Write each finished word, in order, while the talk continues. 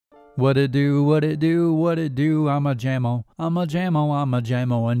What it do, what it do, what it do, I'm a jammo, I'm a jammo, I'm a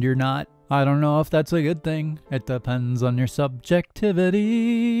jammo, and you're not. I don't know if that's a good thing. It depends on your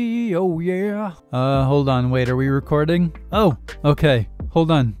subjectivity. Oh yeah. Hold on, wait, are we recording? Oh, okay.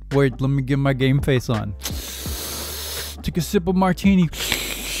 Hold on. Wait, let me get my game face on. Take a sip of martini.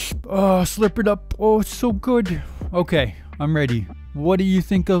 Oh, slurp it up. Oh, it's so good. Okay, I'm ready. What do you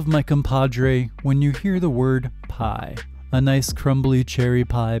think of, my compadre, when you hear the word pie? A nice crumbly cherry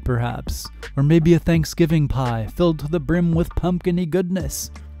pie, perhaps. Or maybe a Thanksgiving pie filled to the brim with pumpkin-y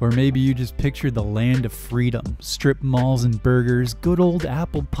goodness. Or maybe you just picture the land of freedom, strip malls and burgers, good old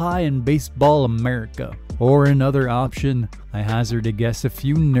apple pie and baseball America. Or another option, I hazard a guess a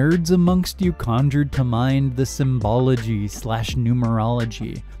few nerds amongst you conjured to mind the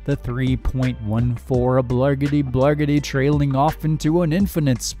symbology/numerology, the 3.14, a blargity trailing off into an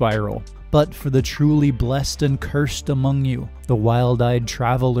infinite spiral. But for the truly blessed and cursed among you, the wild-eyed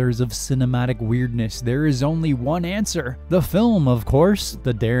travelers of cinematic weirdness, there is only one answer. The film, of course,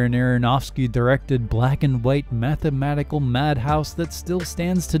 the Darren Aronofsky directed black and white mathematical madhouse that still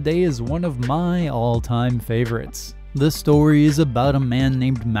stands today as one of my all-time favorites. The story is about a man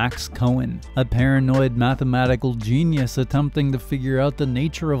named Max Cohen, a paranoid mathematical genius attempting to figure out the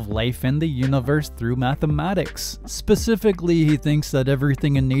nature of life and the universe through mathematics. Specifically, he thinks that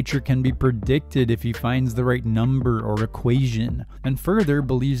everything in nature can be predicted if he finds the right number or equation, and further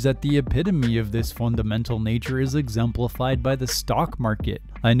believes that the epitome of this fundamental nature is exemplified by the stock market.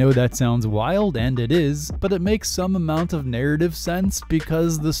 I know that sounds wild, and it is, but it makes some amount of narrative sense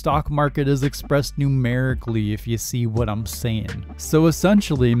because the stock market is expressed numerically, if you see what I'm saying. So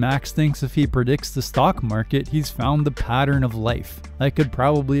essentially, Max thinks if he predicts the stock market, he's found the pattern of life. I could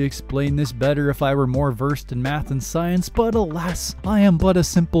probably explain this better if I were more versed in math and science, but alas, I am but a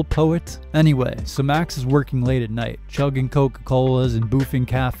simple poet. Anyway, so Max is working late at night, chugging Coca-Colas and boofing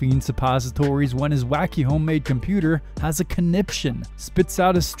caffeine suppositories when his wacky homemade computer has a conniption, spits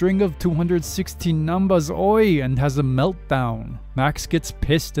out a string of 216 numbers, oi, and has a meltdown. Max gets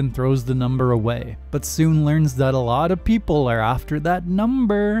pissed and throws the number away, but soon learns that a lot of people are after that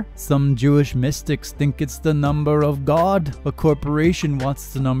number. Some Jewish mystics think it's the number of God. A corporation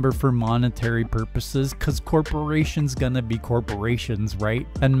wants the number for monetary purposes, cause corporations gonna be corporations, right?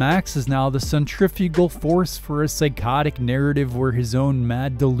 And Max is now the centrifugal force for a psychotic narrative where his own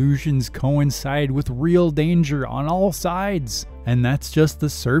mad delusions coincide with real danger on all sides. And that's just the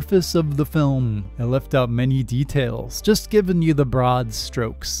surface of the film. I left out many details, just giving you the broad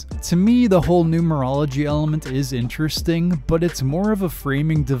strokes. To me, the whole numerology element is interesting, but it's more of a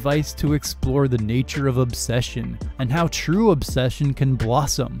framing device to explore the nature of obsession, and how true obsession can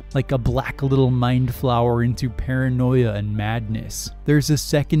blossom, like a black little mind flower, into paranoia and madness. There's a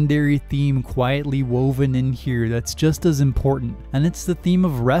secondary theme quietly woven in here that's just as important, and it's the theme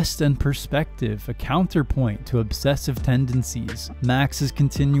of rest and perspective, a counterpoint to obsessive tendencies. Max is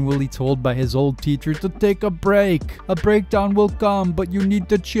continually told by his old teacher to take a break. A breakdown will come, but you need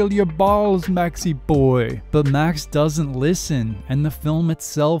to chill your balls, Maxie boy. But Max doesn't listen, and the film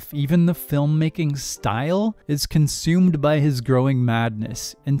itself, even the filmmaking style, is consumed by his growing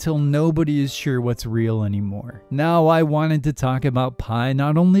madness until nobody is sure what's real anymore. Now, I wanted to talk about Pi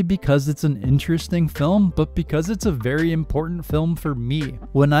not only because it's an interesting film, but because it's a very important film for me.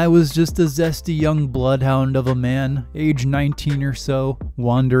 When I was just a zesty young bloodhound of a man, age 19 or so,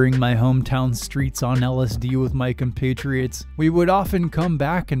 wandering my hometown streets on LSD with my compatriots, we would often come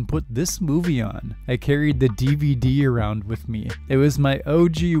back and put this movie on. I carried the DVD around with me. It was my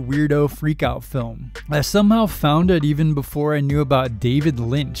OG weirdo freakout film. I somehow found it even before I knew about David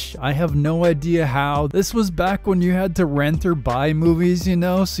Lynch. I have no idea how. This was back when you had to rent or buy movies, you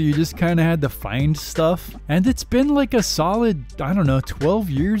know, so you just kind of had to find stuff. And it's been like a solid, I don't know, 12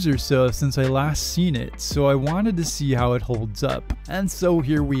 years or so since I last seen it, so I wanted to see how it holds up. And so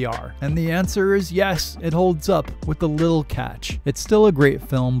here we are. And the answer is yes, it holds up, with a little catch. It's still a great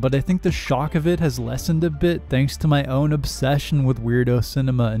film, but I think the shock of it has lessened a bit thanks to my own obsession with weirdo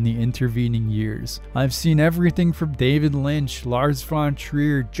cinema in the intervening years. I've seen everything from David Lynch, Lars von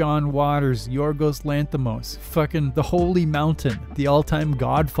Trier, John Waters, Yorgos Lanthimos, fucking The Holy Mountain, the all-time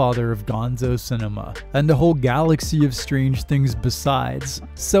godfather of gonzo cinema, and a whole galaxy of strange things besides.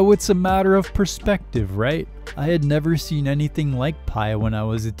 So it's a matter of perspective, right? I had never seen anything like Pi when I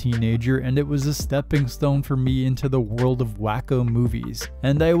was a teenager, and it was a stepping stone for me into the world of wacko movies,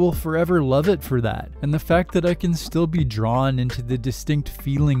 and I will forever love it for that. And the fact that I can still be drawn into the distinct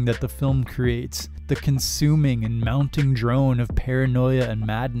feeling that the film creates, the consuming and mounting drone of paranoia and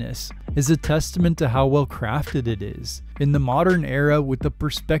madness, is a testament to how well crafted it is. In the modern era, with the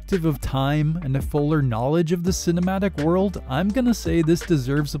perspective of time and a fuller knowledge of the cinematic world, I'm gonna say this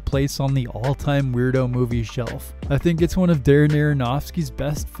deserves a place on the all-time weirdo movie shelf. I think it's one of Darren Aronofsky's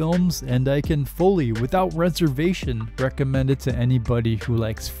best films, and I can fully, without reservation, recommend it to anybody who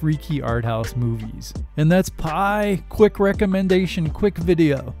likes freaky art house movies. And that's pie! Quick recommendation, quick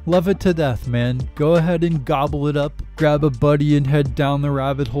video. Love it to death, man. Go ahead and gobble it up, grab a buddy and head down the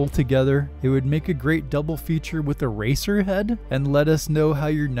rabbit hole together. It would make a great double feature with Eraserhead, and let us know how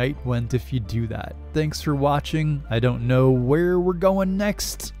your night went if you do that. Thanks for watching. I don't know where we're going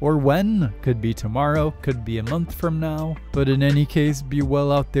next or when. Could be tomorrow, could be a month from now. But in any case, be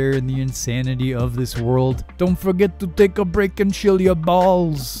well out there in the insanity of this world. Don't forget to take a break and chill your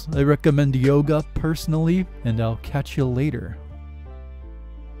balls. I recommend yoga personally, and I'll catch you later.